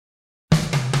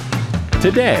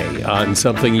Today on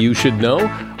Something You Should Know,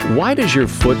 why does your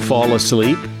foot fall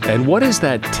asleep? And what is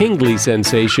that tingly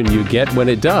sensation you get when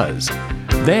it does?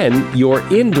 Then, your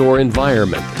indoor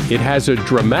environment. It has a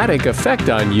dramatic effect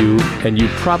on you, and you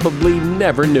probably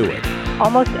never knew it.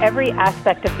 Almost every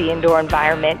aspect of the indoor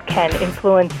environment can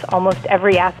influence almost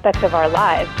every aspect of our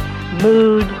lives.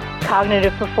 Mood,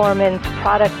 cognitive performance,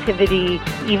 productivity,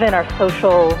 even our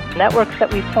social networks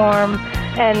that we form.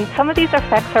 And some of these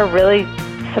effects are really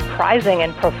surprising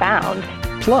and profound.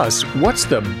 Plus, what's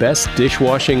the best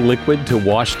dishwashing liquid to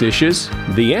wash dishes?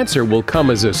 The answer will come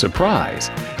as a surprise.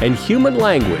 And human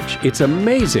language, it's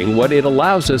amazing what it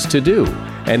allows us to do,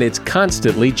 and it's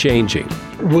constantly changing.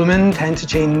 Women tend to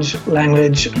change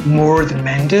language more than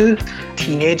men do.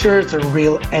 Teenagers are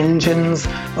real engines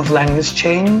of language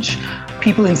change.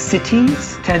 People in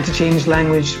cities tend to change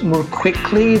language more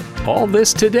quickly. All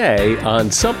this today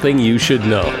on Something You Should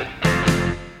Know.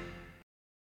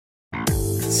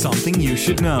 Something you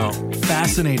should know.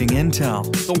 Fascinating intel,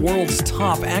 the world's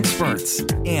top experts,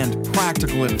 and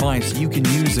practical advice you can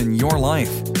use in your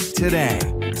life. Today,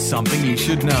 Something You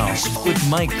Should Know with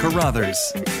Mike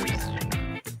Carruthers.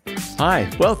 Hi,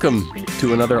 welcome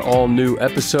to another all-new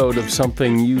episode of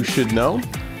Something You Should Know.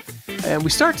 And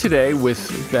we start today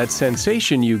with that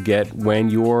sensation you get when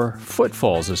your foot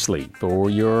falls asleep or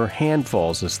your hand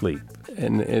falls asleep.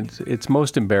 And it's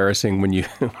most embarrassing when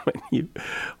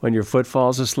when your foot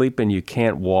falls asleep and you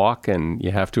can't walk and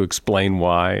you have to explain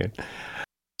why.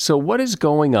 So what is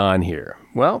going on here?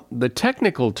 Well, the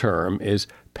technical term is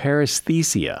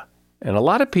paresthesia. And a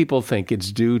lot of people think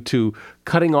it's due to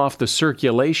cutting off the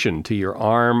circulation to your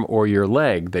arm or your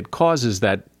leg that causes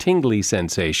that tingly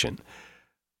sensation.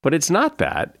 But it's not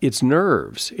that, it's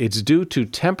nerves. It's due to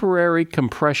temporary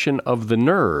compression of the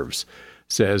nerves,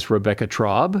 says Rebecca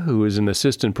Traub, who is an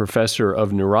assistant professor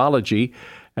of neurology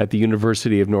at the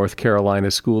University of North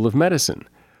Carolina School of Medicine.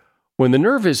 When the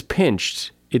nerve is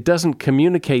pinched, it doesn't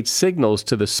communicate signals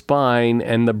to the spine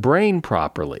and the brain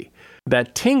properly.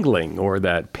 That tingling or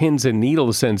that pins and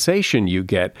needles sensation you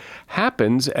get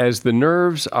happens as the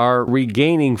nerves are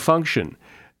regaining function.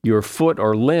 Your foot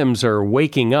or limbs are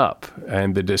waking up,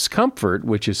 and the discomfort,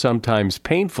 which is sometimes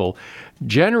painful,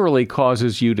 generally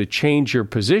causes you to change your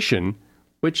position,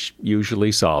 which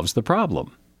usually solves the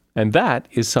problem. And that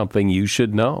is something you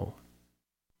should know.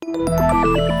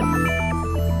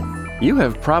 You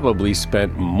have probably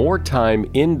spent more time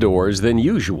indoors than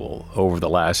usual over the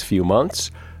last few months,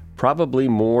 probably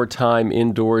more time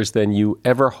indoors than you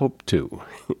ever hoped to.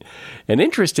 And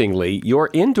interestingly, your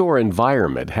indoor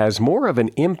environment has more of an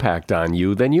impact on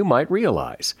you than you might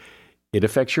realize. It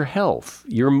affects your health,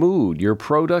 your mood, your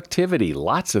productivity,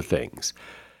 lots of things.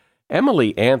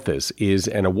 Emily Anthus is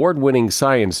an award-winning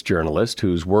science journalist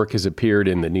whose work has appeared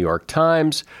in the New York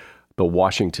Times, the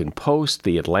Washington Post,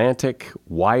 The Atlantic,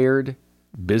 Wired,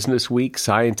 Business Week,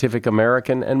 Scientific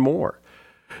American, and more.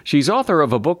 She's author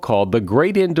of a book called The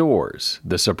Great Indoors,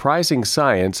 The Surprising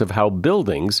Science of How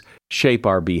Buildings Shape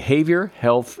Our Behavior,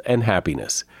 Health, and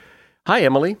Happiness. Hi,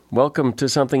 Emily. Welcome to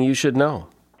Something You Should Know.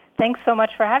 Thanks so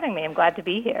much for having me. I'm glad to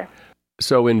be here.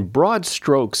 So in broad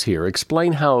strokes here,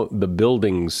 explain how the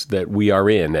buildings that we are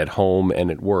in at home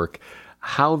and at work,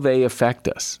 how they affect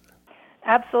us.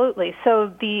 Absolutely.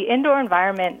 So the indoor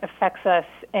environment affects us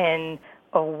in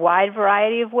a wide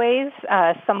variety of ways,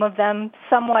 some of them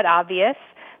somewhat obvious.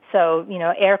 So,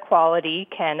 air quality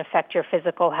can affect your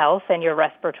physical health and your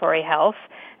respiratory health,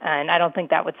 and I don't think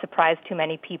that would surprise too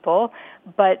many people.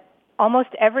 But almost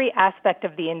every aspect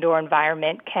of the indoor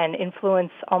environment can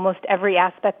influence almost every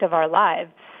aspect of our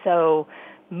lives. So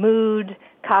mood,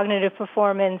 cognitive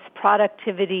performance,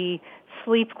 productivity,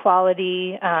 sleep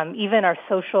quality, even our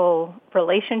social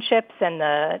relationships and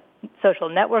the social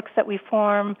networks that we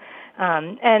form.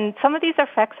 And some of these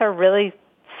effects are really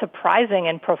surprising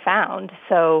and profound.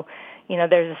 So,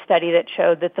 there's a study that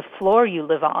showed that the floor you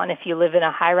live on, if you live in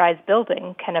a high-rise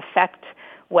building, can affect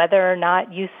whether or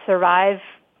not you survive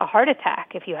a heart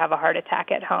attack if you have a heart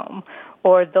attack at home,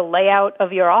 or the layout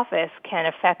of your office can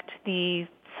affect the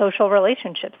social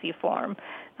relationships you form.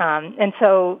 And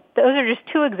so those are just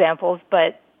two examples,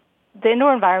 but the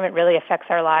indoor environment really affects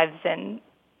our lives in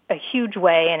a huge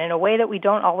way and in a way that we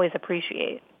don't always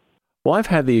appreciate. Well, I've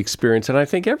had the experience, and I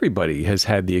think everybody has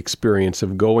had the experience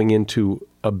of going into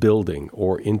a building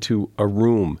or into a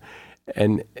room,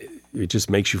 and it just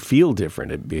makes you feel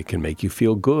different. It can make you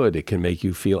feel good. It can make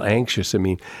you feel anxious. I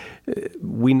mean,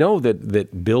 we know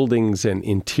that buildings and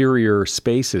interior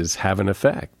spaces have an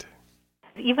effect.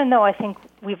 Even though I think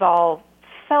we've all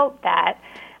felt that,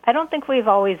 I don't think we've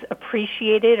always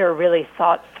appreciated or really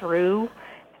thought through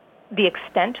the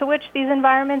extent to which these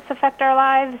environments affect our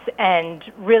lives and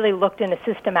really looked in a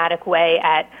systematic way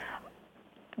at,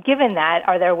 given that,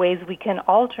 are there ways we can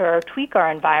alter or tweak our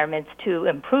environments to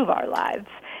improve our lives?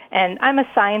 And I'm a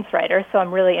science writer, so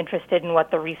I'm really interested in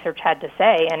what the research had to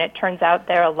say, and it turns out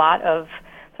there are a lot of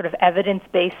sort of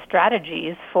evidence-based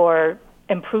strategies for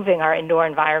improving our indoor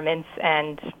environments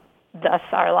and thus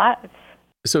our lives.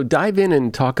 So dive in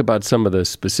and talk about some of the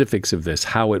specifics of this,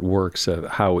 how it works,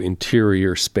 how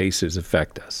interior spaces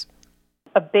affect us.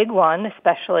 A big one,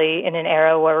 especially in an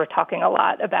era where we're talking a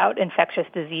lot about infectious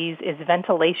disease, is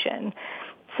ventilation.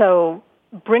 So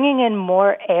bringing in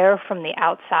more air from the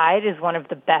outside is one of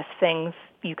the best things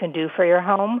you can do for your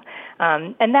home.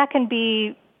 And that can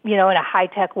be, in a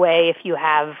high-tech way. If you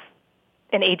have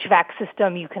an HVAC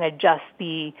system, you can adjust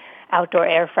the outdoor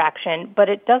air fraction, but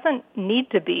it doesn't need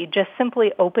to be. Just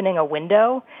simply opening a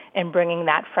window and bringing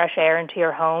that fresh air into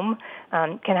your home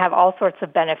can have all sorts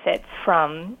of benefits,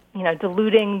 from,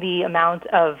 diluting the amount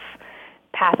of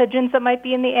pathogens that might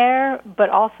be in the air, but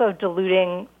also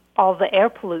diluting all the air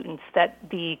pollutants that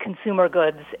the consumer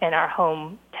goods in our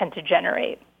home tend to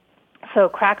generate. So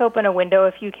crack open a window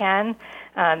if you can.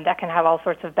 That can have all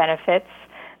sorts of benefits.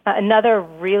 Another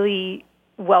really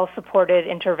well-supported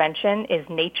intervention is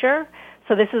nature.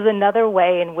 So this is another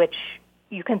way in which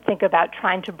you can think about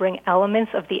trying to bring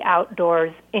elements of the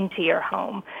outdoors into your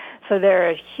home. So there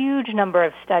are a huge number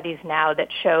of studies now that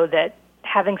show that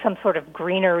having some sort of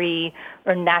greenery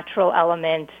or natural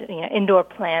element, indoor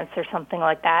plants or something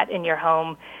like that in your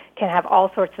home can have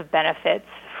all sorts of benefits,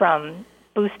 from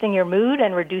boosting your mood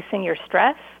and reducing your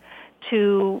stress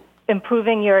to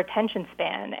improving your attention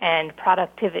span and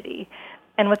productivity.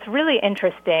 And what's really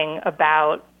interesting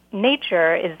about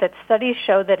nature is that studies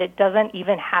show that it doesn't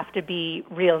even have to be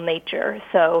real nature.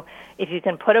 So if you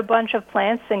can put a bunch of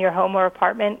plants in your home or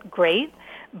apartment, great.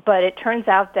 But it turns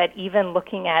out that even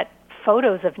looking at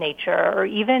photos of nature or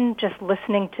even just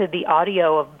listening to the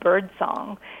audio of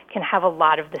birdsong can have a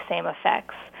lot of the same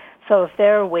effects. So if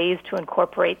there are ways to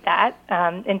incorporate that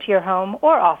into your home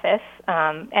or office,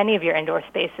 any of your indoor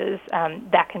spaces,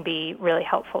 that can be really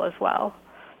helpful as well.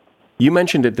 You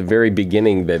mentioned at the very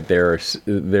beginning that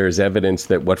there's evidence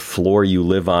that what floor you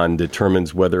live on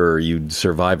determines whether you'd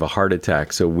survive a heart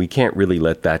attack. So we can't really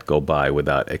let that go by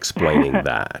without explaining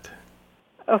that.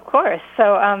 Of course.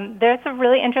 So there's a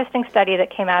really interesting study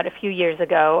that came out a few years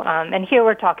ago, and here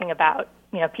we're talking about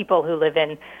people who live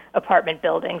in apartment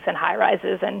buildings and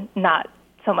high-rises and not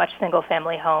so much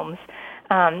single-family homes.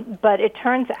 But it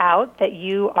turns out that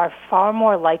you are far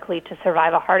more likely to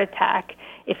survive a heart attack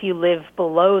if you live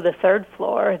below the third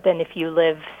floor than if you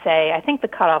live, say, I think the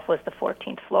cutoff was the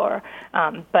 14th floor,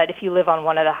 but if you live on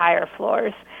one of the higher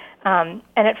floors. And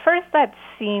at first that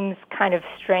seems kind of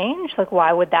strange, like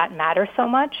why would that matter so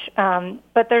much?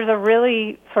 But there's a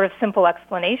really sort of simple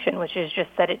explanation, which is just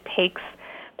that it takes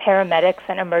paramedics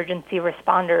and emergency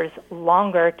responders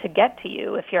longer to get to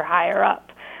you if you're higher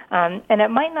up. And it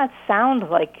might not sound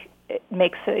like it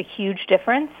makes a huge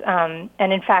difference. And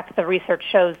in fact, the research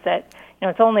shows that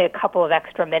it's only a couple of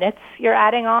extra minutes you're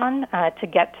adding on to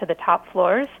get to the top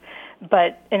floors.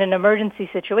 But in an emergency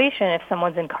situation, if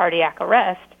someone's in cardiac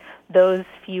arrest, those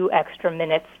few extra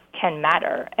minutes can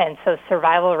matter. And so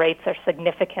survival rates are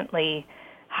significantly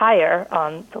higher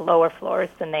on the lower floors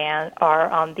than they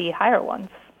are on the higher ones.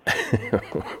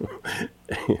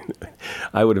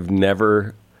 I would have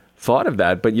never thought of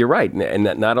that, but you're right. And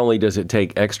that not only does it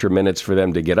take extra minutes for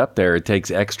them to get up there, it takes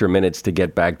extra minutes to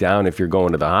get back down if you're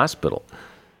going to the hospital.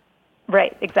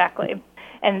 Right, exactly.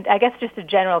 And I guess just a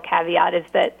general caveat is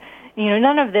that,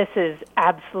 none of this is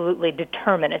absolutely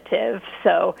determinative.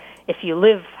 So if you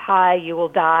live high, you will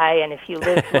die, and if you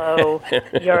live low,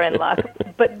 you're in luck.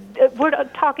 But we're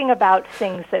talking about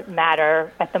things that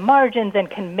matter at the margins and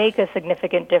can make a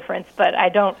significant difference, but I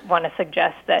don't want to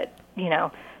suggest that,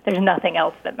 there's nothing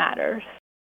else that matters.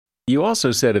 You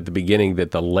also said at the beginning that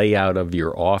the layout of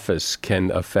your office can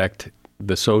affect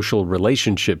the social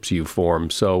relationships you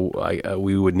form, so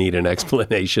we would need an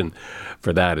explanation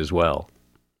for that as well.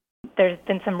 There's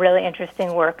been some really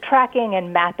interesting work tracking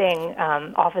and mapping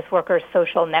office workers'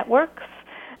 social networks.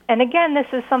 And again, this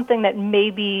is something that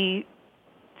maybe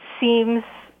seems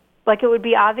like it would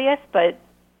be obvious, but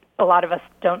a lot of us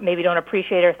don't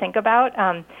appreciate or think about.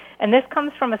 And this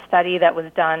comes from a study that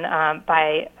was done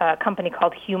by a company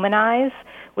called Humanize,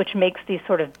 which makes these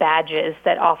sort of badges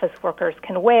that office workers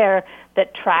can wear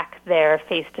that track their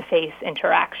face-to-face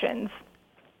interactions.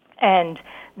 And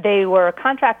they were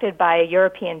contracted by a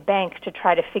European bank to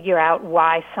try to figure out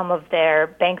why some of their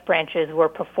bank branches were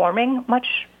performing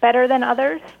much better than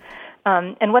others.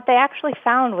 And what they actually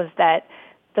found was that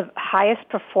the highest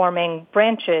performing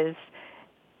branches,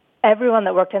 everyone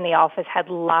that worked in the office had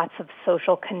lots of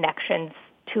social connections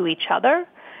to each other.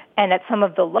 And at some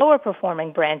of the lower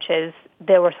performing branches,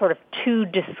 there were sort of two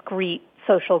discrete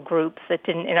social groups that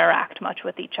didn't interact much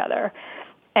with each other.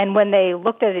 And when they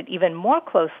looked at it even more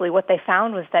closely, what they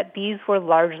found was that these were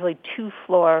largely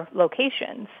two-floor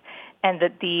locations, and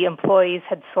that the employees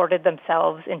had sorted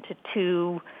themselves into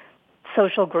two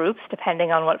social groups,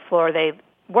 depending on what floor they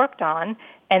worked on,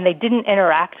 and they didn't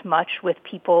interact much with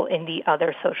people in the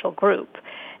other social group.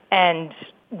 And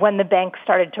when the bank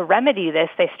started to remedy this,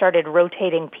 they started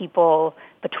rotating people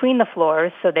between the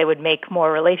floors so they would make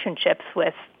more relationships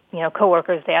with,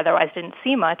 coworkers they otherwise didn't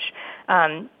see much.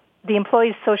 The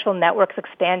employees' social networks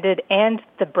expanded and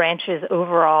the branch's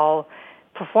overall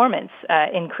performance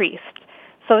increased.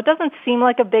 So it doesn't seem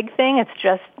like a big thing. It's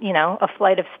just, a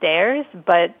flight of stairs,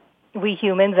 but we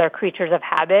humans are creatures of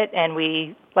habit, and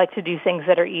we like to do things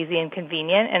that are easy and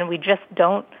convenient, and we just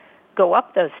don't go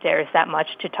up those stairs that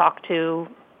much to talk to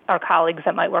our colleagues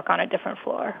that might work on a different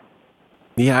floor.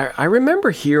 Yeah, I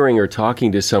remember hearing or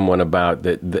talking to someone about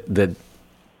that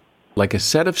like a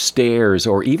set of stairs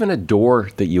or even a door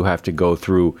that you have to go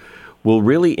through will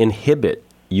really inhibit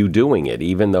you doing it,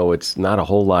 even though it's not a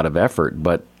whole lot of effort,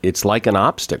 but it's like an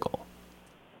obstacle.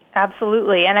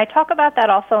 Absolutely. And I talk about that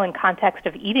also in context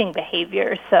of eating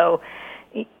behavior. So,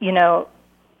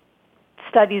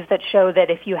 studies that show that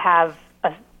if you have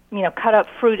cut up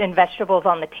fruit and vegetables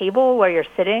on the table where you're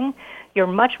sitting, you're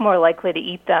much more likely to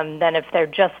eat them than if they're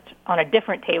just on a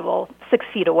different table 6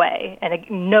 feet away, and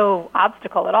no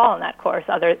obstacle at all in that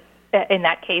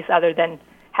case, other than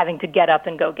having to get up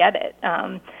and go get it.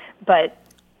 But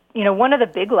one of the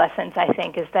big lessons, I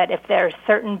think, is that if there are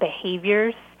certain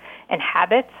behaviors and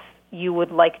habits you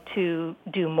would like to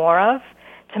do more of,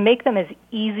 to make them as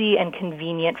easy and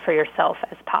convenient for yourself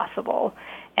as possible.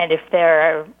 And if there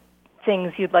are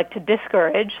things you'd like to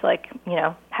discourage, like,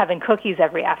 having cookies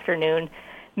every afternoon,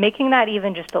 making that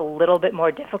even just a little bit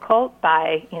more difficult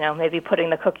by, maybe putting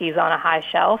the cookies on a high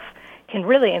shelf can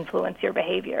really influence your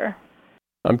behavior.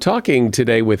 I'm talking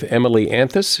today with Emily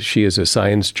Anthus. She is a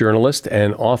science journalist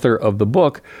and author of the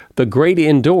book, The Great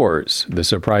Indoors, The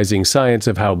Surprising Science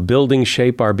of How Buildings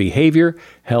Shape Our Behavior,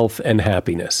 Health, and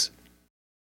Happiness.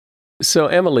 So,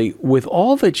 Emily, with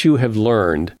all that you have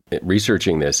learned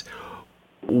researching this,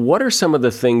 what are some of the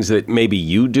things that maybe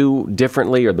you do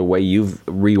differently, or the way you've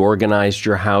reorganized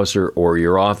your house or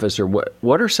your office, or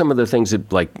what are some of the things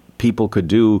that people could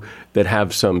do that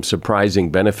have some surprising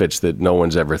benefits that no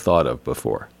one's ever thought of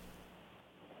before?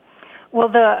 Well,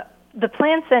 the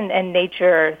plants and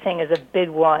nature thing is a big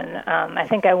one. I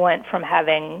think I went from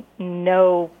having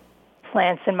no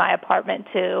plants in my apartment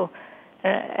to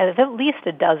at least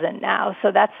a dozen now.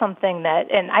 So that's something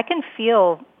that, and I can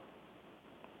feel,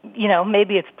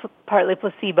 maybe it's partly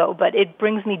placebo, but it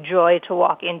brings me joy to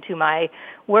walk into my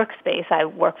workspace. I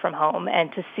work from home,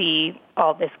 and to see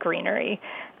all this greenery.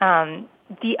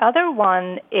 The other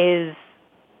one is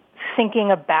thinking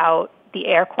about the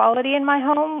air quality in my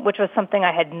home, which was something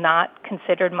I had not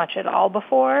considered much at all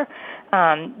before.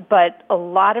 But a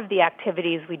lot of the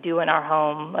activities we do in our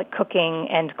home, like cooking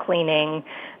and cleaning,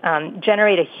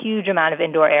 generate a huge amount of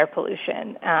indoor air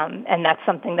pollution. And that's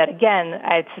something that, again,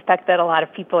 I suspect that a lot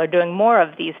of people are doing more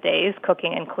of these days,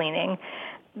 cooking and cleaning.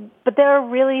 But there are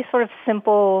really sort of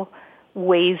simple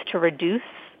ways to reduce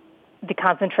the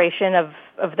concentration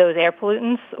of those air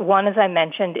pollutants. One, as I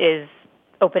mentioned, is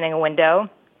opening a window.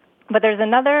 But there's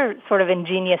another sort of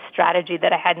ingenious strategy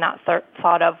that I had not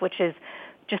thought of, which is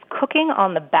just cooking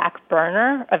on the back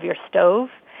burner of your stove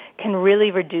can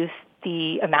really reduce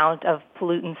the amount of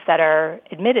pollutants that are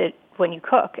emitted when you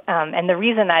cook. And the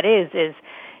reason that is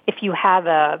if you have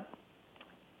a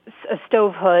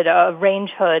stove hood, a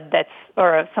range hood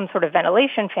or some sort of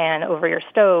ventilation fan over your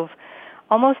stove,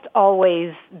 almost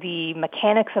always the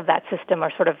mechanics of that system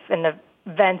are sort of in the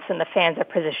vents, and the fans are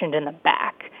positioned in the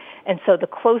back. And so the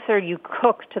closer you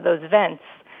cook to those vents,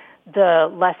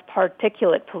 the less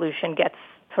particulate pollution gets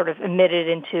sort of emitted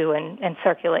into and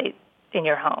circulate in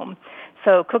your home.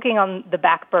 So cooking on the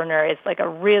back burner is like a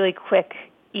really quick,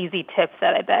 easy tip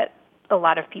that I bet a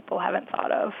lot of people haven't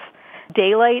thought of.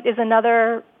 Daylight is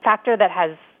another factor that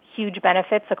has huge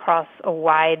benefits across a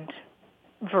wide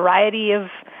variety of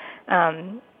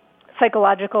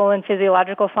psychological and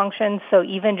physiological functions. So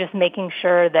even just making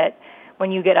sure that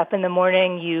when you get up in the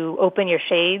morning, you open your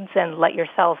shades and let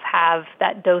yourself have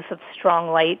that dose of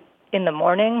strong light in the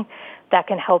morning, that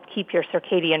can help keep your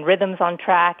circadian rhythms on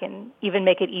track and even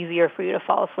make it easier for you to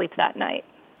fall asleep that night.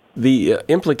 The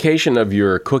implication of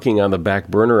your cooking on the back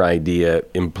burner idea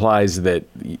implies that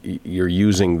you're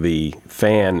using the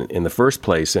fan in the first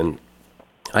place. And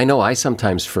I know I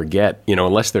sometimes forget,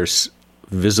 unless there's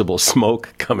visible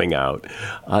smoke coming out,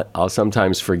 I'll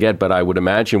sometimes forget. But I would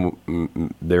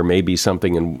imagine there may be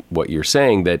something in what you're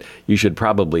saying that you should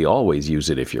probably always use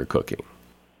it if you're cooking.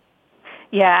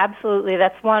 Yeah, absolutely.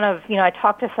 That's one of, I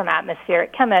talked to some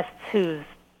atmospheric chemists whose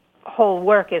whole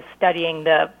work is studying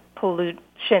the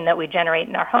pollution that we generate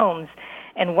in our homes.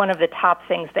 And one of the top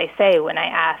things they say when I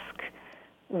ask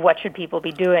what should people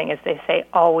be doing is they say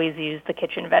always use the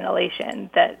kitchen ventilation.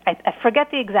 That I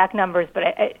forget the exact numbers, but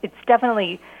it's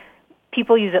definitely,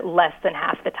 people use it less than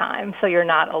half the time, so you're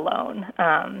not alone.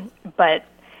 But,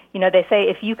 they say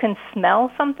if you can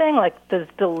smell something like those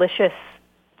delicious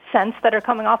scents that are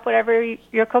coming off whatever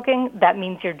you're cooking, that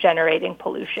means you're generating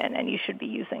pollution and you should be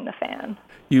using the fan.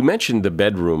 You mentioned the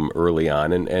bedroom early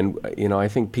on, and I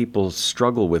think people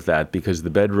struggle with that because the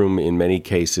bedroom in many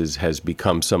cases has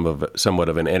become somewhat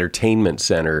of an entertainment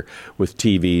center with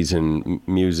TVs and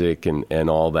music and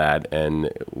all that, and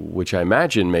which I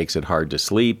imagine makes it hard to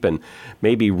sleep, and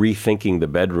maybe rethinking the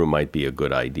bedroom might be a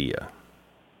good idea.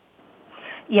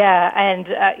 Yeah, and,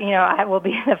 I will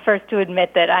be the first to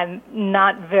admit that I'm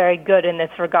not very good in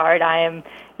this regard. I am,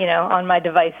 on my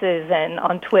devices and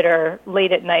on Twitter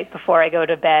late at night before I go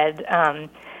to bed.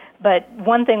 But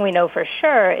one thing we know for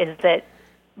sure is that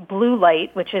blue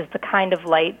light, which is the kind of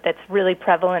light that's really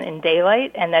prevalent in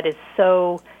daylight and that is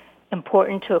so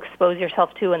important to expose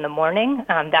yourself to in the morning,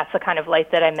 that's the kind of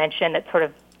light that I mentioned that sort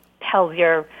of tells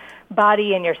your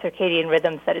body and your circadian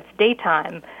rhythms that it's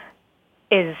daytime,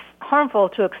 is harmful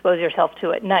to expose yourself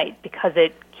to at night because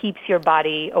it keeps your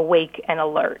body awake and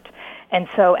alert. And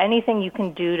so anything you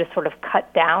can do to sort of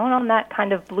cut down on that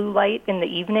kind of blue light in the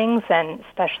evenings, and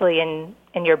especially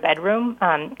in your bedroom,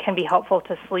 can be helpful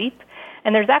to sleep.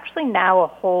 And there's actually now a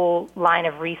whole line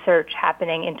of research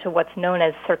happening into what's known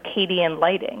as circadian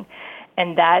lighting.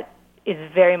 And that is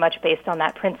very much based on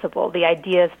that principle. The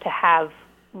idea is to have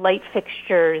light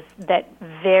fixtures that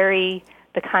vary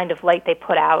the kind of light they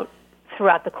put out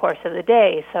throughout the course of the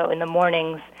day. So in the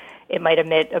mornings, it might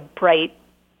emit a bright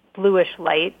bluish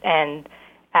light, and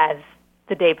as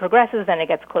the day progresses and it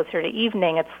gets closer to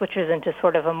evening, it switches into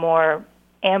sort of a more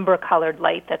amber-colored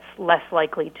light that's less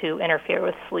likely to interfere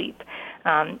with sleep.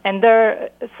 And there are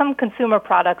some consumer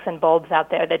products and bulbs out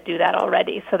there that do that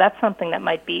already, so that's something that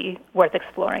might be worth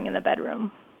exploring in the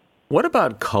bedroom. What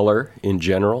about color in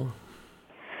general?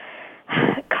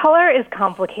 Color is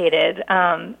complicated.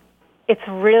 It's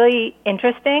really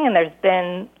interesting, and there's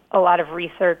been a lot of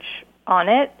research on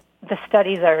it. The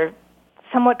studies are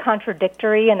somewhat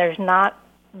contradictory, and there's not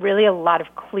really a lot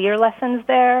of clear lessons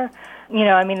there.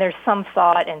 There's some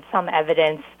thought and some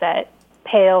evidence that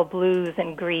pale blues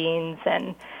and greens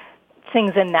and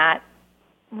things in that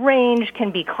range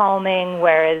can be calming,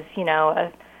 whereas,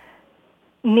 a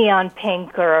neon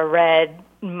pink or a red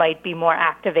might be more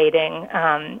activating.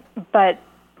 But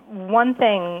one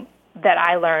thing that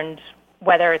I learned,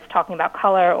 whether it's talking about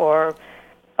color or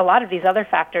a lot of these other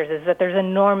factors, is that there's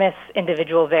enormous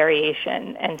individual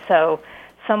variation. And so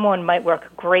someone might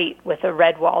work great with a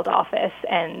red-walled office,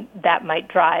 and that might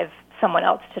drive someone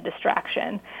else to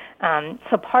distraction.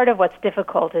 So part of what's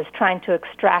difficult is trying to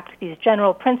extract these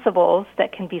general principles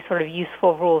that can be sort of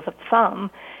useful rules of thumb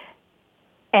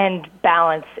and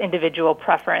balance individual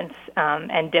preference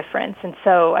and difference. And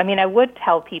so, I would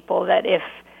tell people that if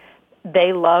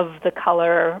they love the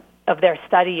color of their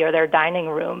study or their dining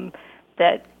room,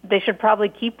 that they should probably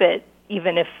keep it,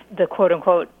 even if the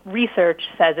quote-unquote research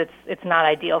says it's not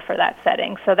ideal for that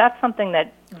setting. So that's something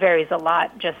that varies a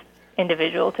lot, just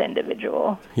individual to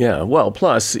individual. Yeah, well,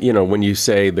 plus, when you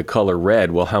say the color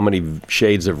red, well, how many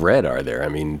shades of red are there?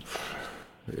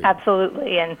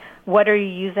 Absolutely. And what are you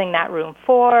using that room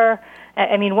for?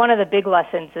 One of the big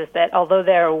lessons is that although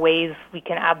there are ways we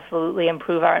can absolutely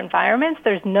improve our environments,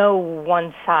 there's no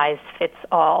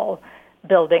one-size-fits-all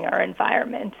building our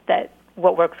environment, that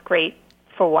what works great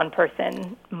for one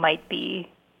person might be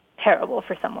terrible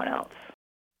for someone else.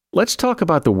 Let's talk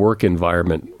about the work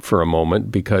environment for a moment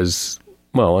because,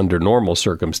 well, under normal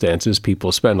circumstances,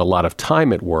 people spend a lot of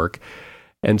time at work,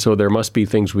 and so there must be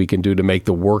things we can do to make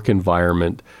the work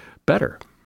environment better.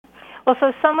 Well,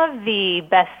 so some of the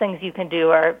best things you can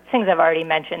do are things I've already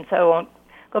mentioned, so I won't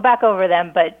go back over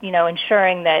them, but,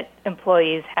 ensuring that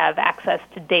employees have access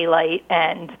to daylight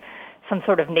and some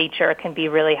sort of nature can be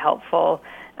really helpful.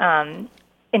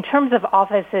 In terms of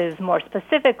offices more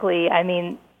specifically,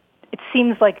 it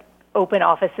seems like open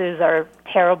offices are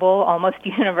terrible almost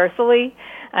universally.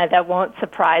 That won't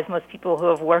surprise most people who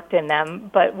have worked in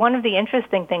them. But one of the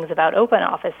interesting things about open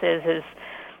offices is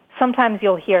sometimes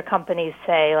you'll hear companies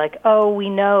say, like, oh, we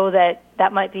know that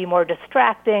that might be more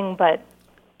distracting, but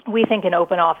we think an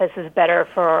open office is better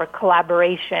for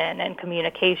collaboration and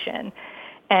communication.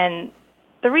 And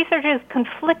the research is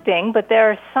conflicting, but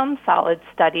there are some solid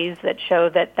studies that show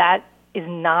that that is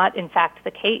not, in fact,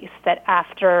 the case, that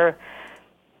after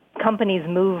companies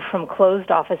move from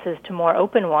closed offices to more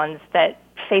open ones, that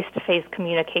face-to-face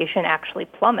communication actually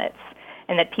plummets,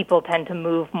 and that people tend to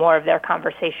move more of their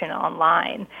conversation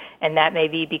online. And that may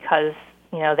be because,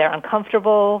 they're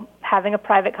uncomfortable having a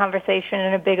private conversation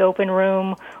in a big open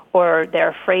room, or they're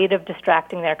afraid of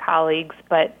distracting their colleagues.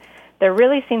 But there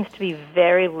really seems to be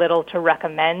very little to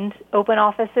recommend open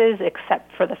offices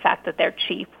except for the fact that they're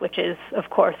cheap, which is, of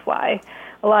course, why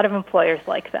a lot of employers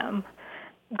like them.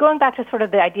 Going back to sort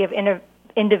of the idea of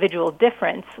individual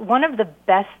difference, one of the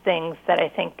best things that I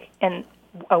think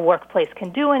a workplace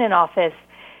can do in an office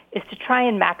is to try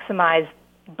and maximize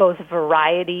both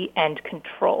variety and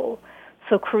control.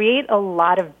 So create a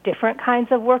lot of different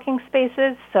kinds of working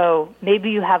spaces. So maybe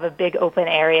you have a big open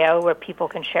area where people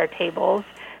can share tables,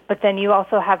 but then you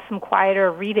also have some quieter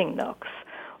reading nooks,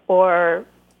 or,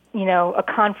 a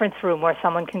conference room where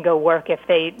someone can go work if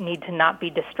they need to not be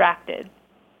distracted.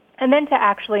 And then to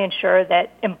actually ensure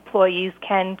that employees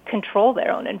can control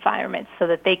their own environments so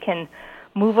that they can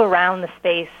move around the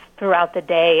space throughout the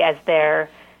day as their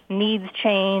needs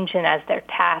change and as their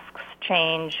tasks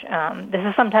change. This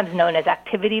is sometimes known as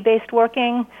activity-based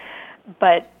working,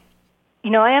 but,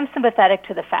 I am sympathetic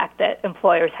to the fact that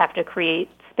employers have to create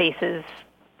spaces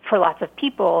for lots of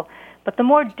people, but the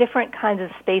more different kinds of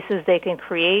spaces they can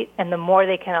create and the more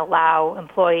they can allow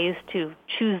employees to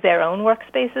choose their own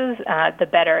workspaces, the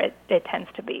better it tends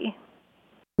to be.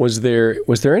 Was there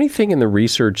anything in the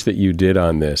research that you did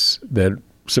on this that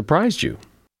surprised you?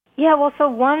 Yeah, well, so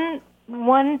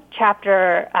one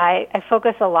chapter, I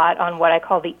focus a lot on what I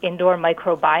call the indoor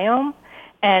microbiome,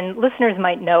 and listeners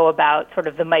might know about sort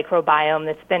of the microbiome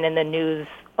that's been in the news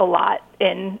a lot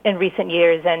in recent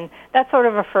years, and that sort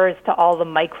of refers to all the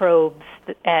microbes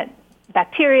and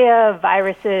bacteria,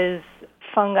 viruses,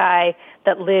 fungi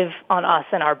that live on us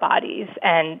and our bodies.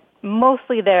 And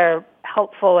mostly they're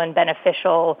helpful and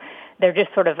beneficial. They're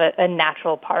just sort of a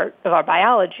natural part of our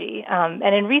biology. And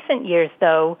in recent years,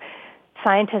 though,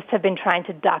 scientists have been trying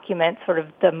to document sort of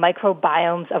the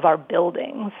microbiomes of our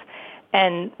buildings.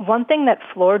 And one thing that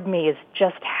floored me is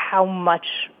just how much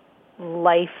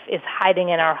life is hiding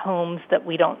in our homes that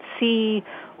we don't see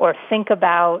or think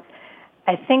about.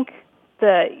 I think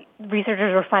the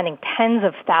researchers were finding tens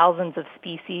of thousands of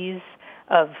species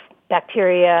of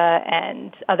bacteria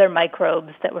and other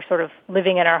microbes that were sort of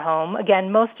living in our home.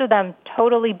 Again, most of them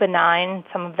totally benign,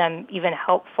 some of them even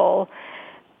helpful.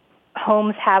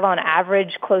 Homes have on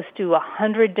average close to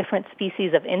 100 different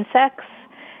species of insects,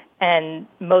 and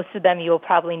most of them you'll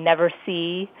probably never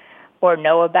see or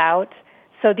know about.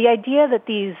 So the idea that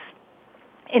these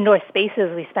indoor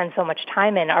spaces we spend so much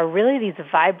time in are really these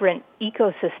vibrant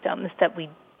ecosystems that we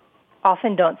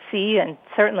often don't see and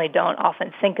certainly don't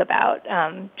often think about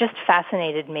just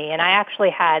fascinated me. And I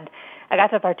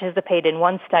got to participate in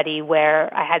one study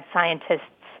where I had scientists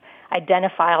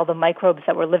identify all the microbes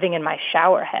that were living in my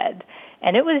shower head.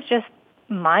 And it was just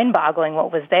mind-boggling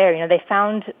what was there. They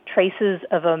found traces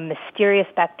of a mysterious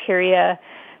bacteria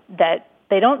that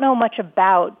they don't know much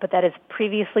about, but that has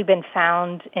previously been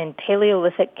found in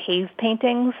Paleolithic cave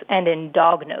paintings and in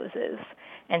dog noses.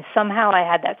 And somehow I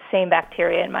had that same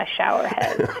bacteria in my shower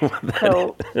head.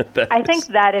 I think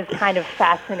that is kind of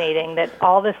fascinating that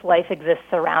all this life exists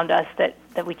around us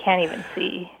that we can't even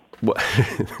see. Well,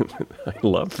 I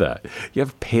love that. You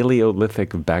have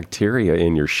Paleolithic bacteria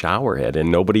in your shower head, and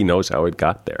nobody knows how it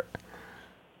got there.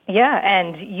 Yeah,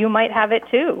 and you might have it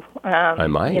too. I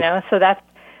might. So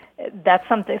that's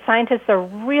something. Scientists are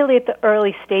really at the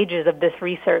early stages of this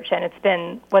research, and it's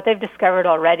been what they've discovered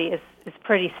already is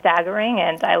pretty staggering,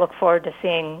 and I look forward to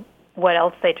seeing what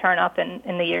else they turn up in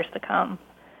the years to come.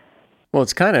 Well,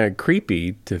 it's kind of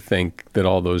creepy to think that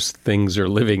all those things are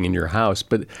living in your house,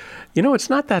 but it's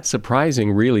not that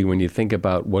surprising really when you think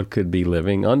about what could be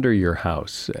living under your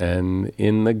house and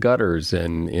in the gutters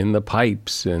and in the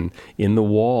pipes and in the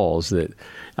walls. That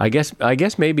I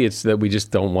guess maybe it's that we just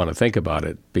don't want to think about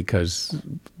it because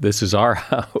this is our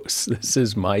house. This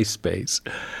is my space.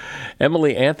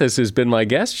 Emily Anthus has been my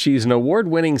guest. She's an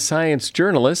award-winning science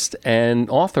journalist and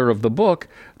author of the book,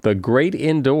 The Great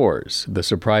Indoors, The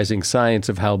Surprising Science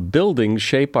of How Buildings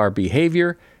Shape Our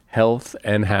Behavior, Health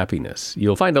and Happiness.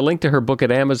 You'll find a link to her book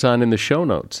at Amazon in the show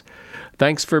notes.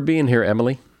 Thanks for being here,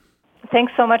 Emily.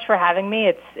 Thanks so much for having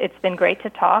me. It's been great to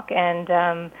talk, and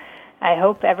I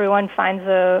hope everyone finds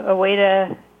a way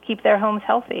to keep their homes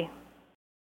healthy.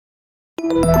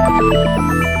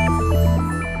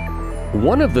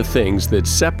 One of the things that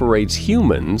separates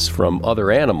humans from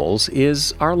other animals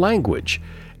is our language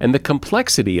and the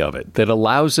complexity of it that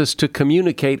allows us to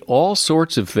communicate all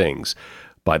sorts of things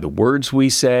by the words we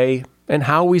say and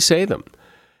how we say them.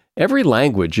 Every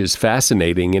language is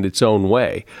fascinating in its own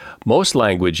way. Most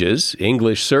languages,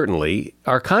 English certainly,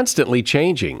 are constantly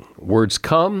changing. Words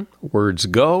come, words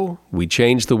go, we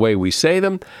change the way we say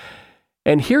them.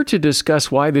 And here to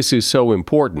discuss why this is so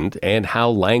important and how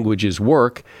languages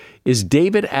work is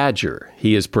David Adger.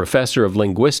 He is professor of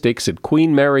linguistics at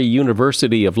Queen Mary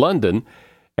University of London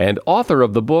and author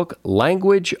of the book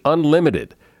Language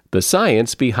Unlimited: The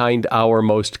Science Behind Our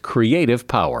Most Creative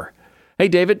Power. Hey,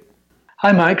 David.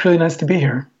 Hi, Mike. Really nice to be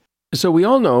here. So we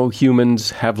all know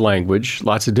humans have language,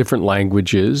 lots of different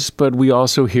languages, but we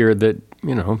also hear that,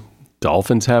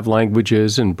 dolphins have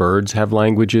languages and birds have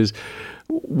languages.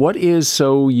 What is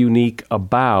so unique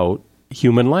about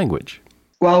human language?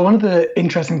 Well, one of the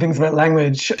interesting things about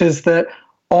language is that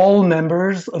all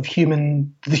members of the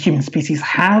human species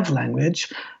have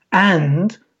language,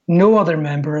 and no other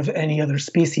member of any other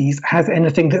species has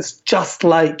anything that's just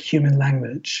like human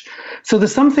language. So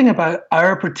there's something about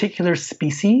our particular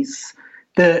species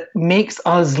that makes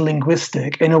us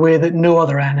linguistic in a way that no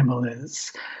other animal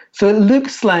is. So it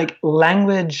looks like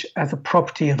language as a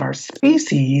property of our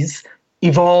species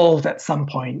evolved at some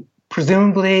point,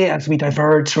 presumably as we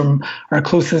diverged from our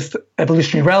closest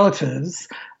evolutionary relatives.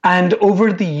 And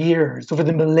over the years, over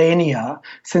the millennia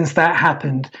since that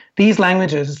happened, these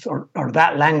languages, or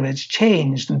that language,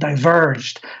 changed and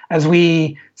diverged as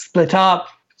we split up,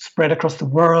 spread across the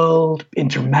world,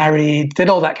 intermarried, did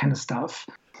all that kind of stuff.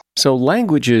 So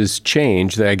languages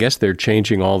change. I guess they're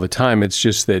changing all the time. It's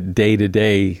just that day to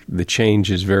day, the change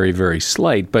is very, very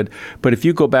slight. But if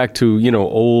you go back to,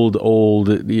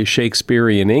 old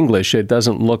Shakespearean English, it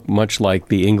doesn't look much like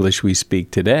the English we speak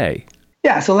today.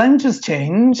 Yeah, so languages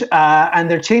change, and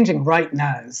they're changing right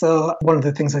now. So one of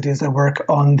the things I do is I work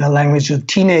on the language of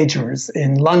teenagers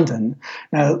in London.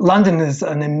 Now, London is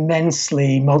an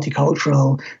immensely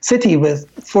multicultural city with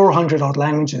 400-odd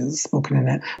languages spoken in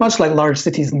it, much like large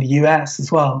cities in the US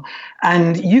as well.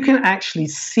 And you can actually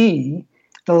see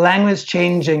the language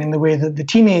changing in the way that the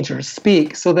teenagers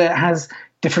speak, so that it has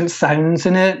different sounds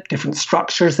in it, different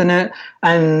structures in it.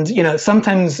 And,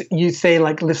 sometimes you say,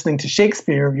 like, listening to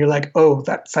Shakespeare, you're like, oh,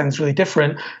 that sounds really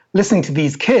different. Listening to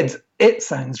these kids, it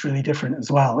sounds really different as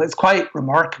well. It's quite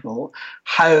remarkable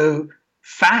how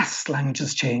fast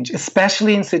languages change,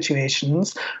 especially in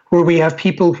situations where we have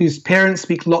people whose parents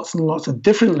speak lots and lots of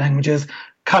different languages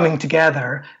coming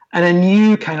together, and a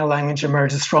new kind of language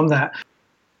emerges from that.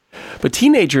 But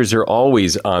teenagers are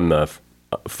always on the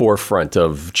forefront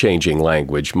of changing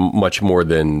language, much more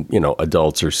than,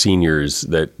 adults or seniors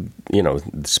that,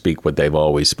 speak what they've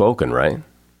always spoken, right?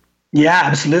 Yeah,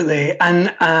 absolutely.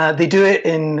 And they do it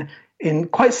in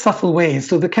quite subtle ways.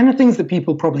 So the kind of things that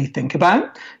people probably think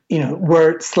about,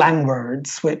 were slang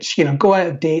words, which, go out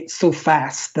of date so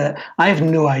fast that I have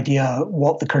no idea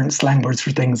what the current slang words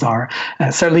for things are.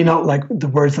 Certainly not like the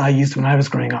words I used when I was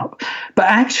growing up. But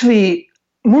actually,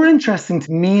 more interesting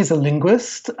to me as a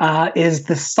linguist is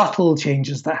the subtle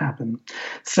changes that happen.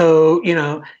 So,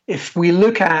 if we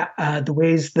look at the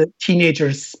ways that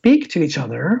teenagers speak to each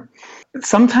other,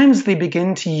 sometimes they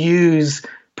begin to use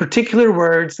particular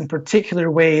words in particular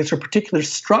ways or particular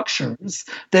structures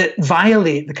that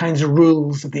violate the kinds of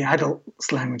rules of the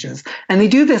adults' languages. And they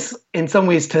do this in some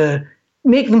ways to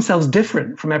make themselves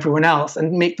different from everyone else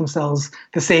and make themselves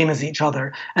the same as each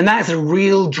other. And that is a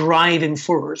real driving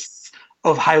force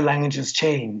of how languages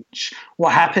change.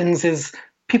 What happens is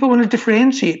people want to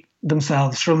differentiate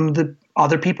themselves from the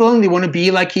other people, and they want to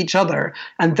be like each other.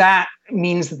 And that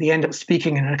means that they end up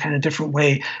speaking in a kind of different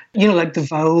way. Like the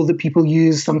vowel that people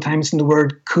use sometimes in the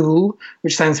word cool,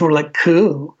 which sounds more like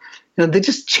cool. They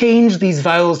just change these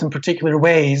vowels in particular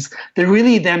ways. They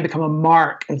really then become a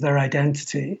mark of their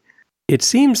identity. It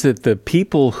seems that the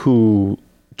people who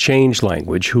change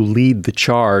language, who lead the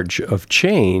charge of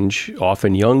change,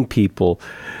 often young people,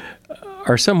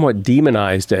 are somewhat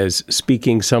demonized as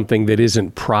speaking something that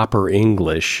isn't proper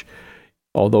English,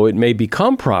 although it may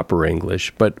become proper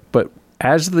English. But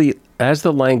as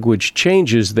the language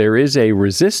changes, there is a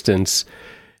resistance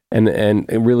and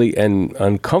really an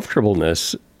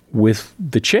uncomfortableness with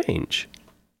the change.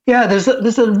 Yeah, there's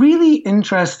a really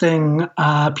interesting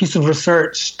piece of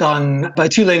research done by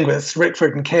two linguists,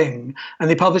 Rickford and King, and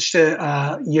they published it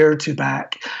a year or two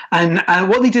back. And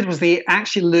what they did was they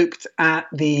actually looked at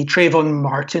the Trayvon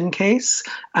Martin case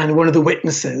and one of the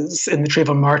witnesses in the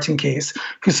Trayvon Martin case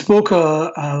who spoke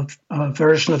a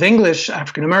version of English,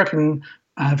 African American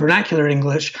vernacular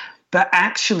English, that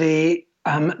actually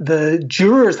the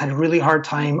jurors had a really hard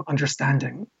time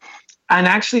understanding. And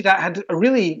actually, that had a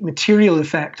really material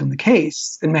effect on the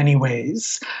case in many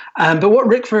ways. But what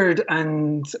Rickford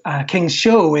and King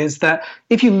show is that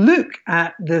if you look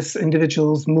at this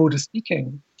individual's mode of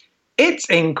speaking, it's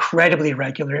incredibly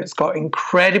irregular. It's got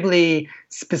incredibly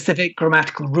specific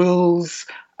grammatical rules,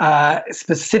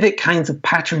 specific kinds of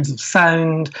patterns of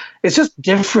sound. It's just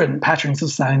different patterns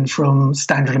of sound from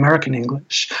standard American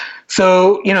English.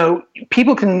 So,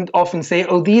 people can often say,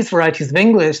 oh, these varieties of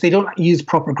English, they don't use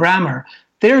proper grammar.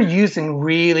 They're using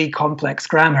really complex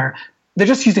grammar. They're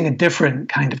just using a different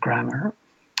kind of grammar.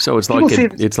 So it's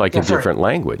like a different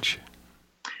language.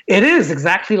 It is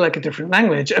exactly like a different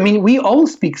language. I mean, we all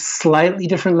speak slightly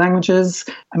different languages.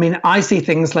 I mean, I say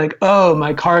things like, oh,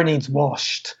 my car needs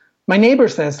washed. My neighbor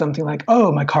says something like,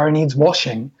 oh, my car needs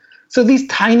washing. So these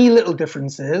tiny little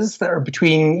differences that are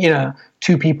between,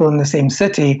 two people in the same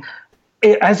city,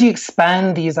 as you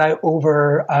expand these out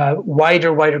over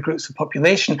wider groups of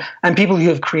population and people who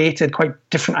have created quite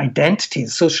different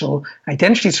identities, social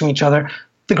identities from each other,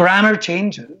 the grammar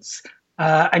changes.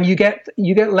 And you get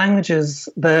languages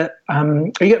that,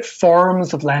 you get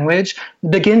forms of language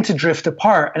begin to drift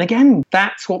apart. And again,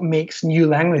 that's what makes new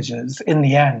languages in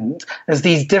the end, as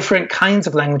these different kinds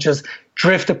of languages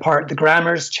drift apart. The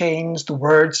grammars change, the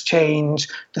words change,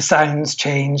 the sounds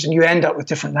change, and you end up with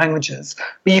different languages.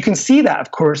 But you can see that,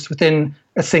 of course, within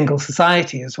a single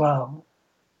society as well.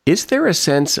 Is there a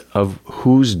sense of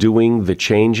who's doing the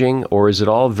changing, or is it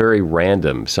all very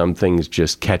random? Some things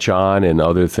just catch on and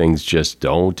other things just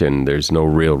don't, and there's no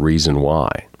real reason why?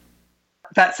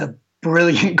 That's a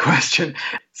brilliant question.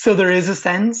 So there is a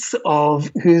sense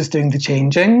of who's doing the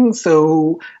changing.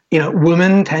 So,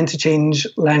 women tend to change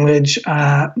language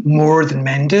more than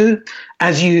men do.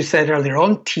 As you said earlier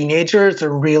on, teenagers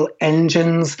are real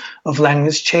engines of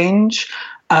language change.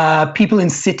 People in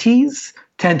cities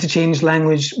tend to change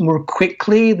language more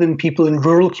quickly than people in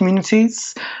rural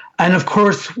communities. And of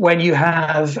course, when you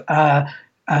have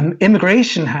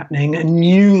immigration happening and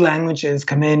new languages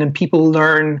come in and people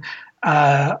learn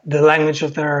the language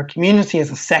of their community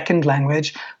as a second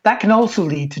language, that can also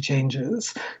lead to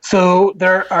changes. So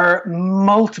there are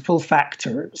multiple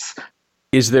factors.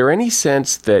 Is there any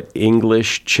sense that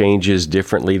English changes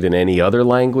differently than any other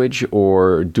language,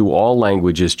 or do all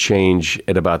languages change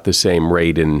at about the same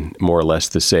rate in more or less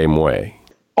the same way?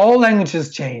 All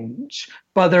languages change,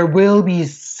 but there will be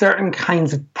certain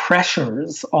kinds of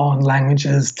pressures on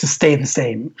languages to stay the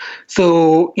same.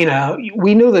 So,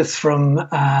 we know this from,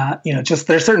 just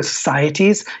there are certain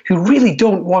societies who really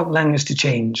don't want language to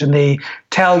change. And they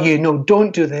tell you, no,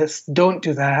 don't do this, don't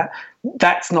do that.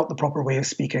 That's not the proper way of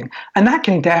speaking. And that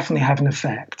can definitely have an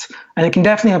effect. And it can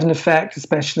definitely have an effect,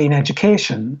 especially in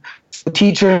education. So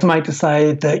teachers might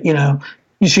decide that,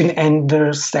 you shouldn't end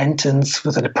their sentence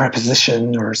with a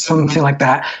preposition or something like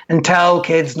that, and tell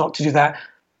kids not to do that.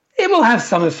 It will have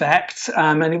some effect,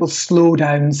 and it will slow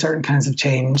down certain kinds of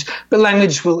change. But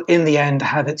language will, in the end,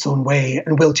 have its own way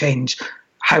and will change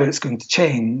how it's going to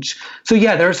change. So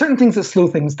yeah, there are certain things that slow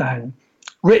things down.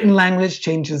 Written language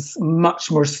changes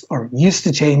much more, or used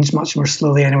to change much more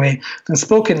slowly anyway, than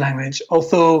spoken language.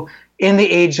 Although in the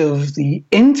age of the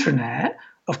internet,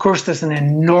 of course, there's an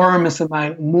enormous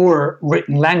amount more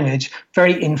written language,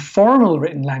 very informal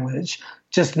written language,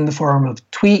 just in the form of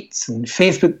tweets and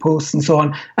Facebook posts and so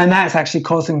on. And that's actually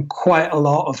causing quite a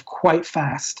lot of quite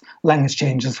fast language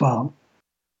change as well.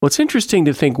 Well, it's interesting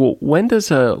to think, when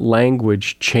does a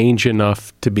language change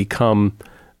enough to become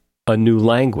a new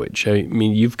language? I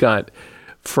mean, you've got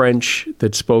French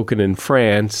that's spoken in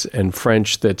France and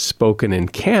French that's spoken in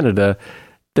Canada.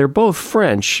 They're both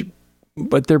French,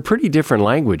 but they're pretty different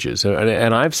languages.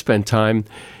 And I've spent time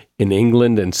in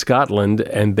England and Scotland,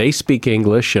 and they speak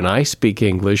English and I speak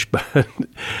English, but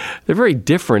they're very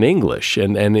different English.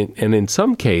 And in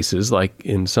some cases, like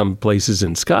in some places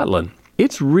in Scotland,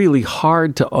 it's really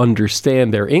hard to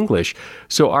understand their English.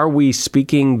 So are we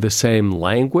speaking the same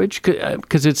language?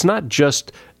 Because it's not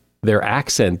just their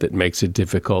accent that makes it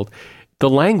difficult. The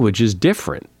language is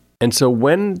different. And so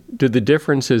when do the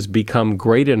differences become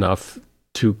great enough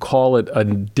to call it a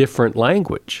different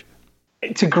language?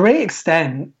 To a great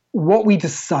extent, what we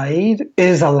decide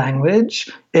is a language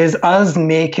is us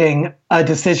making a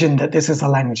decision that this is a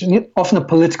language, and often a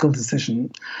political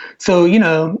decision. So,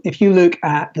 if you look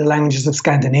at the languages of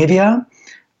Scandinavia,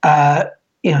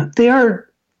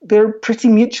 they're pretty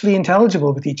mutually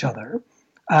intelligible with each other.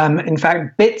 In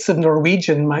fact, bits of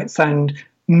Norwegian might sound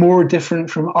more different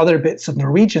from other bits of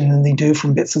Norwegian than they do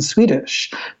from bits of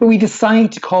Swedish. But we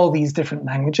decide to call these different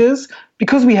languages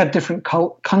because we have different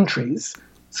countries.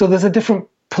 So there's a different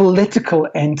political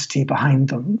entity behind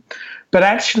them. But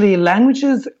actually,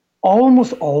 languages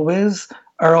almost always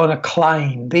are on a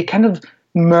climb. They kind of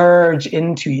merge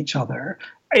into each other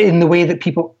in the way that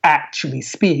people actually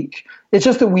speak. It's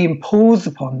just that we impose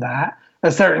upon that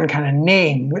a certain kind of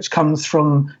name, which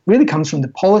really comes from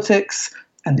the politics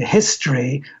and the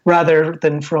history rather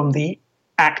than from the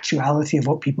actuality of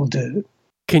what people do.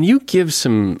 Can you give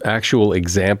some actual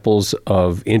examples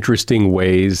of interesting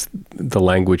ways the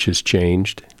language has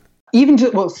changed?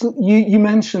 You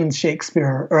mentioned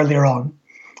Shakespeare earlier on.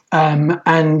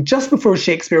 And just before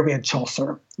Shakespeare, we had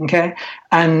Chaucer, okay?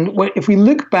 And if we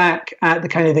look back at the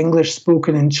kind of English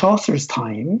spoken in Chaucer's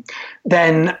time,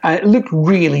 then it looked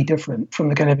really different from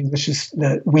the kind of English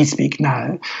that we speak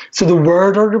now. So the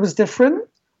word order was different.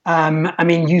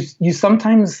 You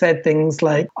sometimes said things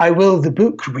like, I will the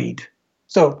book read.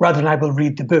 So rather than I will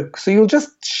read the book. So you'll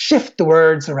just shift the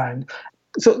words around.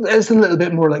 So it's a little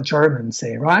bit more like German,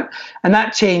 say, right? And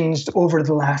that changed over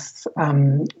the last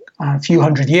few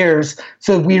hundred years.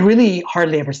 So we really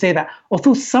hardly ever say that.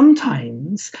 Although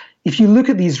sometimes, if you look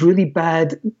at these really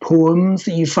bad poems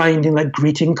that you find in like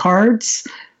greeting cards,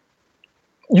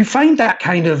 you find that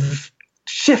kind of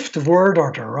shift of word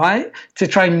order, right? To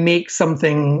try and make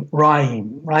something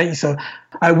rhyme, right? So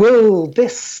I will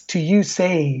this to you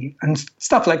say, and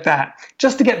stuff like that,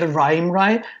 just to get the rhyme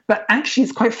right. But actually,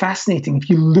 it's quite fascinating. If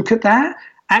you look at that,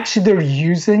 actually they're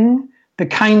using the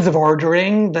kinds of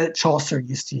ordering that Chaucer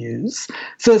used to use.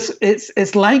 So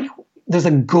it's like there's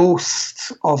a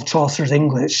ghost of Chaucer's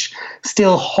English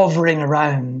still hovering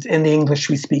around in the English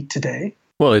we speak today.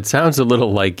 Well, it sounds a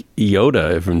little like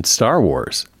Yoda from Star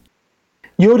Wars.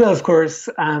 Yoda, of course,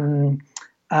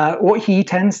 what he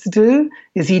tends to do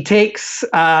is he takes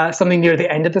something near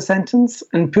the end of the sentence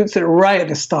and puts it right at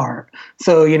the start.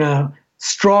 So,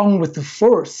 strong with the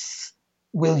force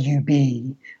will you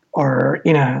be, or,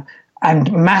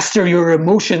 and master your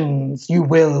emotions, you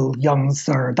will, young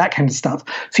sir, that kind of stuff.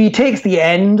 So he takes the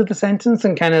end of the sentence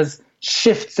and kind of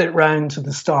shifts it round to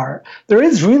the start. There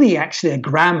is really actually a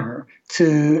grammar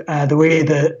to the way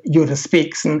that Yoda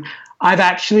speaks. And I've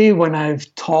actually, when I've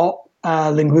taught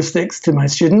linguistics to my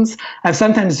students, I've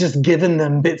sometimes just given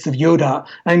them bits of Yoda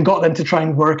and got them to try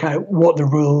and work out what the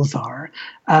rules are.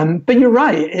 But you're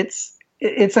right, it's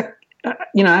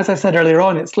as I said earlier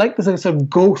on, it's like there's a sort of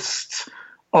ghost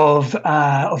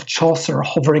of Chaucer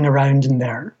hovering around in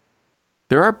there.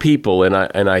 There are people, and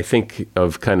I think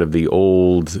of kind of the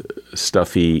old,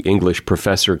 stuffy English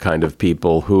professor kind of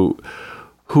people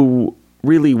who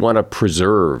really want to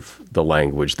preserve the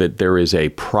language, that there is a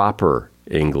proper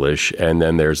English, and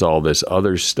then there's all this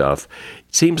other stuff.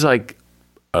 It seems like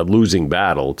a losing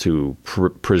battle to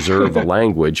preserve a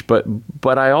language, but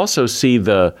I also see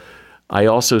the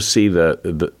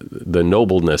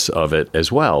nobleness of it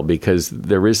as well, because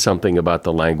there is something about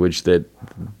the language that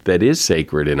is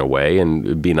sacred in a way, and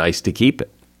it'd be nice to keep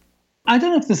it. I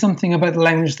don't know if there's something about the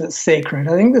language that's sacred.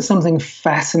 I think there's something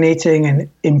fascinating and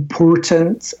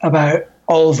important about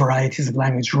all varieties of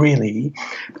language, really.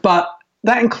 But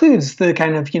that includes the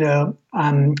kind of,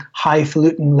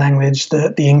 highfalutin language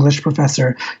that the English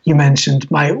professor you mentioned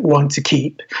might want to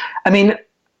keep. I mean,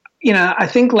 I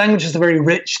think language is a very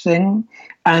rich thing.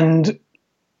 And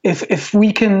if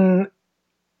we can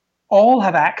all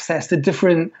have access to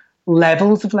different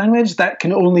levels of language, that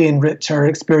can only enrich our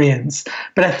experience.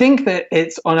 But I think that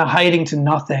it's on a hiding to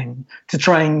nothing to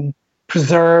try and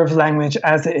preserve language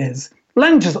as it is.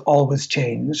 Languages always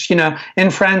change.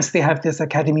 In France, they have this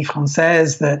Académie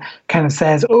Française that kind of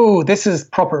says, oh, this is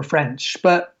proper French.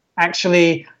 But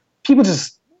actually, people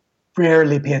just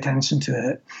rarely pay attention to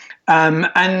it.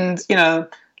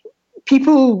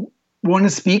 People want to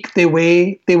speak the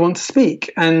way they want to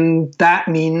speak. And that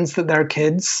means that their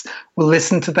kids will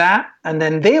listen to that, and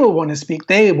then they will want to speak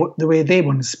the way they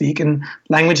want to speak. And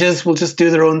languages will just do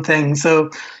their own thing. So,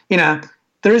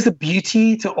 there is a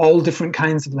beauty to all different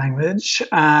kinds of language.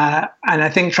 And I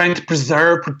think trying to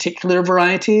preserve particular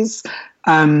varieties,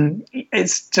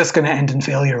 it's just going to end in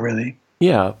failure, really.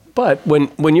 Yeah, but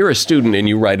when you're a student and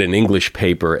you write an English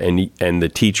paper and the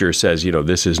teacher says,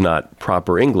 this is not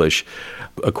proper English,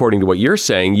 according to what you're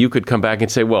saying, you could come back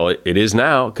and say, well, it is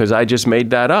now because I just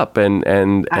made that up, and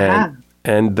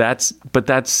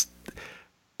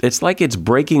it's like it's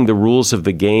breaking the rules of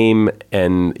the game.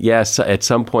 And yes, at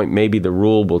some point maybe the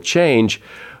rule will change,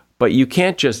 but you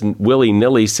can't just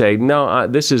willy-nilly say, no,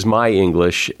 this is my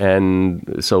English,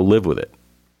 and so live with it.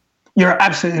 You're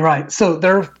absolutely right. So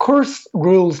there are, of course,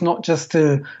 rules not just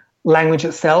to language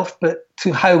itself, but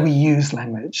to how we use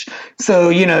language. So,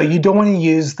 you don't want to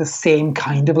use the same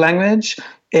kind of language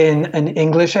in an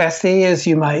English essay as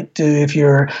you might do if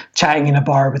you're chatting in a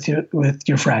bar with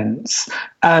your friends.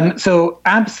 So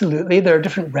absolutely, there are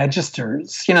different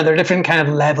registers. There are different kind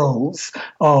of levels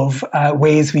of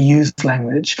ways we use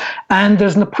language, and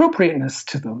there's an appropriateness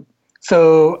to them.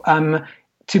 So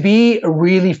to be a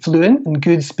really fluent and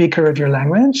good speaker of your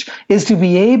language is to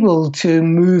be able to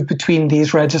move between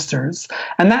these registers.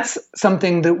 And that's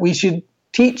something that we should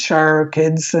teach our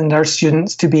kids and our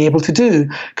students to be able to do,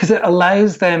 because it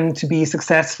allows them to be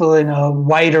successful in a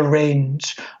wider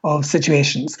range of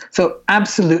situations. So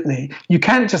absolutely, you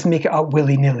can't just make it up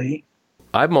willy-nilly.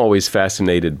 I'm always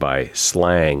fascinated by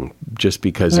slang just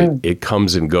because it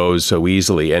comes and goes so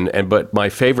easily. But my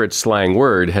favorite slang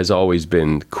word has always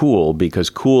been cool, because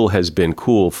cool has been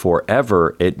cool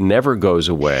forever. It never goes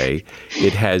away.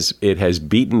 It has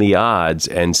beaten the odds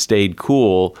and stayed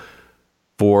cool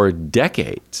for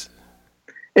decades.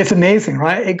 It's amazing,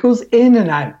 right? It goes in and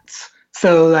out.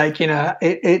 So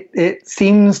it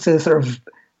seems to sort of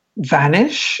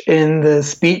vanish in the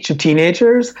speech of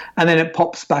teenagers, and then it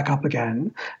pops back up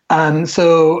again.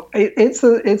 So it's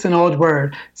an odd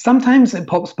word. Sometimes it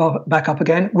pops back up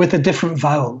again with a different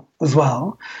vowel as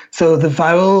well. So the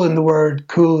vowel in the word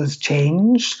cool has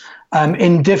changed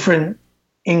in different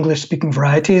English-speaking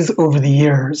varieties over the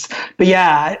years. But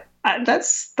yeah,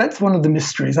 that's one of the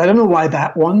mysteries. I don't know why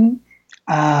that one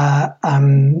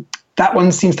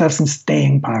seems to have some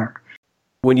staying power.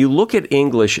 When you look at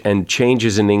English and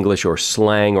changes in English or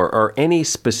slang or any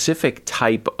specific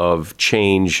type of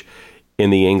change in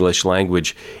the English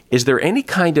language, is there any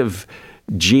kind of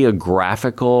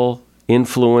geographical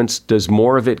influence? Does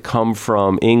more of it come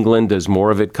from England? Does more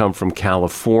of it come from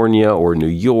California or New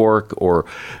York? Or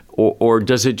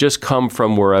does it just come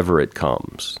from wherever it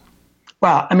comes?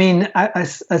 Well, I mean, I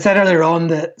said earlier on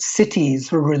that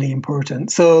cities were really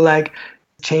important. So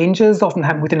changes often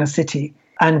happen within a city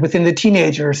and within the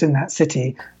teenagers in that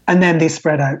city, and then they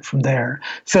spread out from there.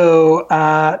 So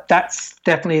that's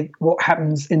definitely what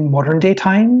happens in modern day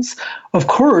times. Of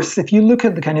course, if you look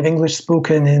at the kind of English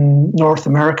spoken in North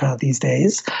America these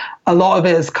days, a lot of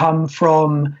it has come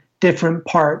from different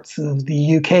parts of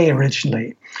the UK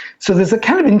originally. So there's a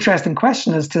kind of interesting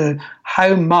question as to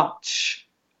how much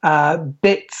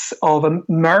bits of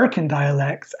American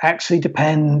dialects actually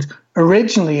depend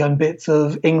originally on bits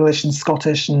of English and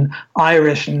Scottish and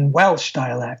Irish and Welsh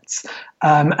dialects.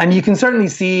 And you can certainly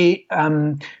see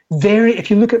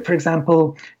if you look at, for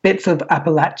example, bits of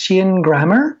Appalachian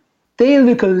grammar, they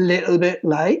look a little bit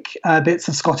like bits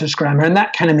of Scottish grammar, and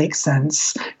that kind of makes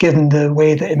sense given the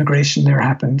way that immigration there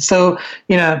happened. So,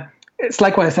 it's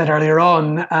like what I said earlier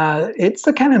on. It's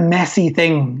a kind of messy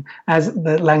thing as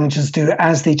the languages do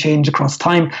as they change across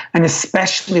time, and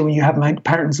especially when you have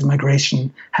patterns of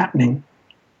migration happening.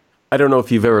 I don't know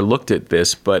if you've ever looked at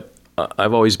this, but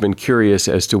I've always been curious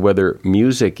as to whether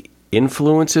music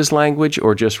influences language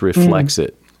or just reflects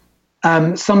it.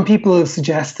 Some people have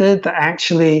suggested that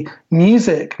actually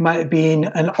music might have been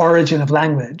an origin of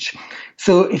language.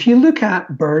 So if you look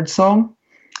at birdsong,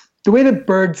 the way that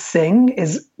birds sing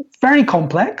is very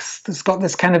complex. It's got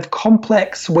this kind of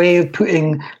complex way of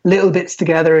putting little bits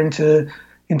together into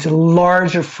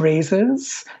larger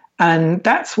phrases. And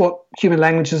that's what human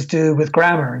languages do with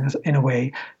grammar in a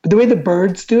way. But the way the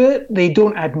birds do it, they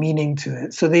don't add meaning to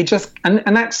it. So they just, and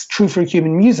that's true for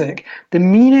human music. The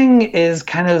meaning is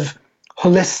kind of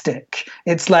holistic.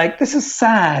 It's like, this is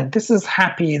sad, this is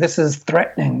happy, this is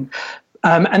threatening.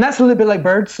 And that's a little bit like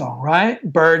birdsong, right?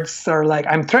 Birds are like,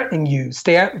 I'm threatening you,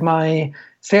 stay out of my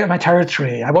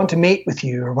territory, I want to mate with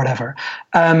you, or whatever.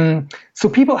 So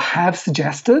people have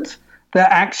suggested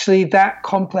that actually that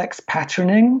complex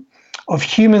patterning of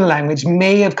human language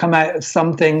may have come out of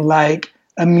something like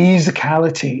a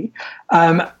musicality.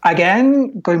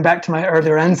 Again, going back to my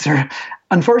earlier answer,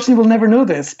 unfortunately, we'll never know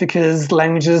this because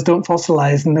languages don't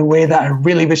fossilize in the way that I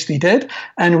really wish they did.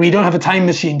 And we don't have a time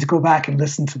machine to go back and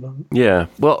listen to them. Yeah.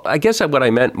 Well, I guess what I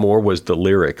meant more was the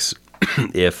lyrics.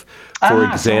 If, for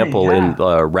example, in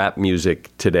rap music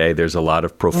today, there's a lot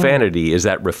of profanity, is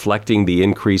that reflecting the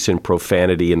increase in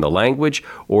profanity in the language,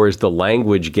 or is the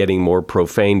language getting more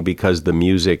profane because the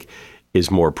music is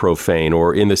more profane?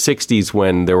 Or in the 60s,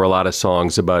 when there were a lot of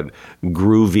songs about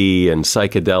groovy and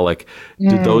psychedelic,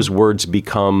 did those words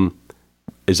become,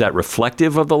 is that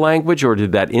reflective of the language, or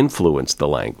did that influence the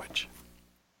language?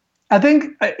 I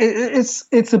think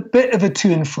it's a bit of a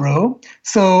to and fro.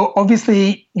 So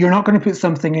obviously, you're not going to put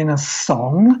something in a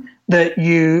song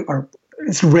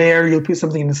it's rare you'll put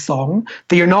something in a song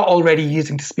that you're not already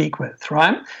using to speak with,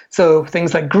 right? So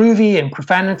things like groovy and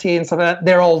profanity and stuff like that,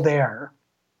 they're all there.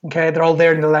 Okay, they're all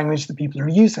there in the language that people are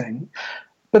using.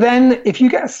 But then if you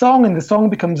get a song and the song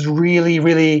becomes really,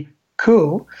 really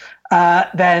cool,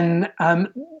 then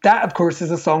that, of course,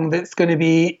 is a song that's going to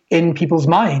be in people's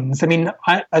minds. I mean,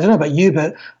 I don't know about you,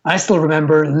 but I still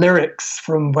remember lyrics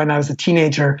from when I was a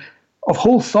teenager of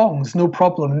whole songs, no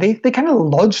problem. They kind of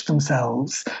lodge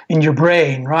themselves in your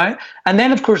brain, right? And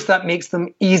then, of course, that makes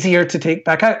them easier to take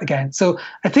back out again. So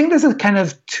I think there's a kind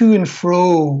of to and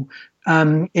fro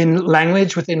in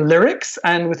language, within lyrics,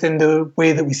 and within the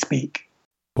way that we speak.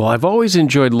 Well, I've always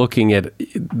enjoyed looking at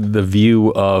the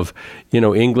view of,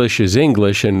 English is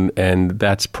English and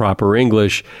that's proper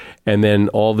English, and then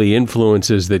all the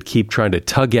influences that keep trying to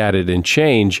tug at it and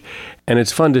change. And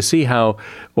it's fun to see how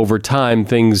over time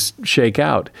things shake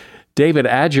out. David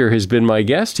Adger has been my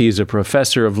guest. He's a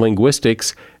professor of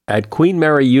linguistics at Queen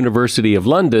Mary University of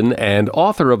London and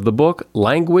author of the book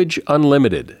Language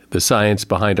Unlimited, The Science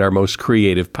Behind Our Most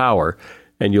Creative Power.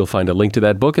 And you'll find a link to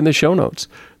that book in the show notes.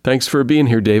 Thanks for being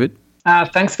here, David.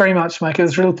 Thanks very much, Mike. It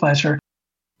was a real pleasure.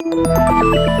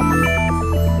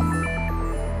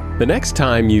 The next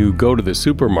time you go to the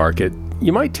supermarket,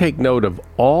 you might take note of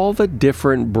all the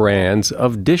different brands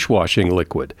of dishwashing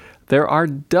liquid. There are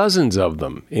dozens of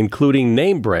them, including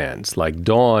name brands like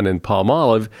Dawn and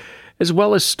Palmolive, as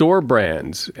well as store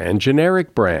brands and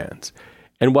generic brands.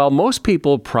 And while most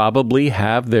people probably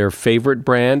have their favorite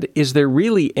brand, is there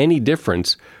really any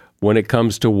difference when it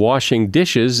comes to washing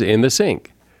dishes in the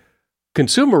sink?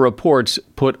 Consumer Reports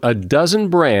put a dozen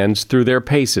brands through their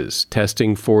paces,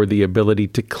 testing for the ability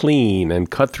to clean and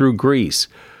cut through grease.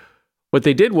 What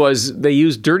they did was they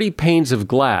used dirty panes of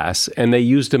glass and they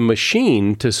used a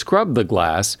machine to scrub the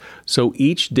glass so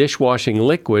each dishwashing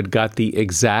liquid got the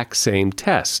exact same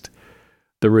test.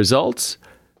 The results?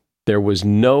 There was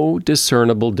no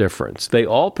discernible difference. They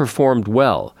all performed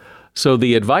well. So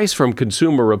the advice from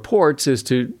Consumer Reports is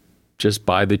to just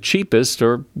buy the cheapest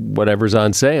or whatever's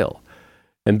on sale.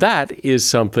 And that is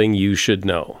something you should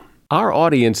know. Our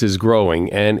audience is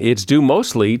growing, and it's due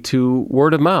mostly to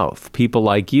word of mouth. People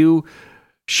like you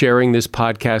sharing this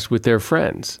podcast with their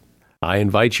friends. I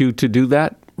invite you to do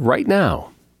that right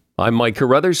now. I'm Mike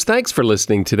Carruthers. Thanks for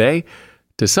listening today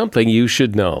to Something You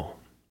Should Know.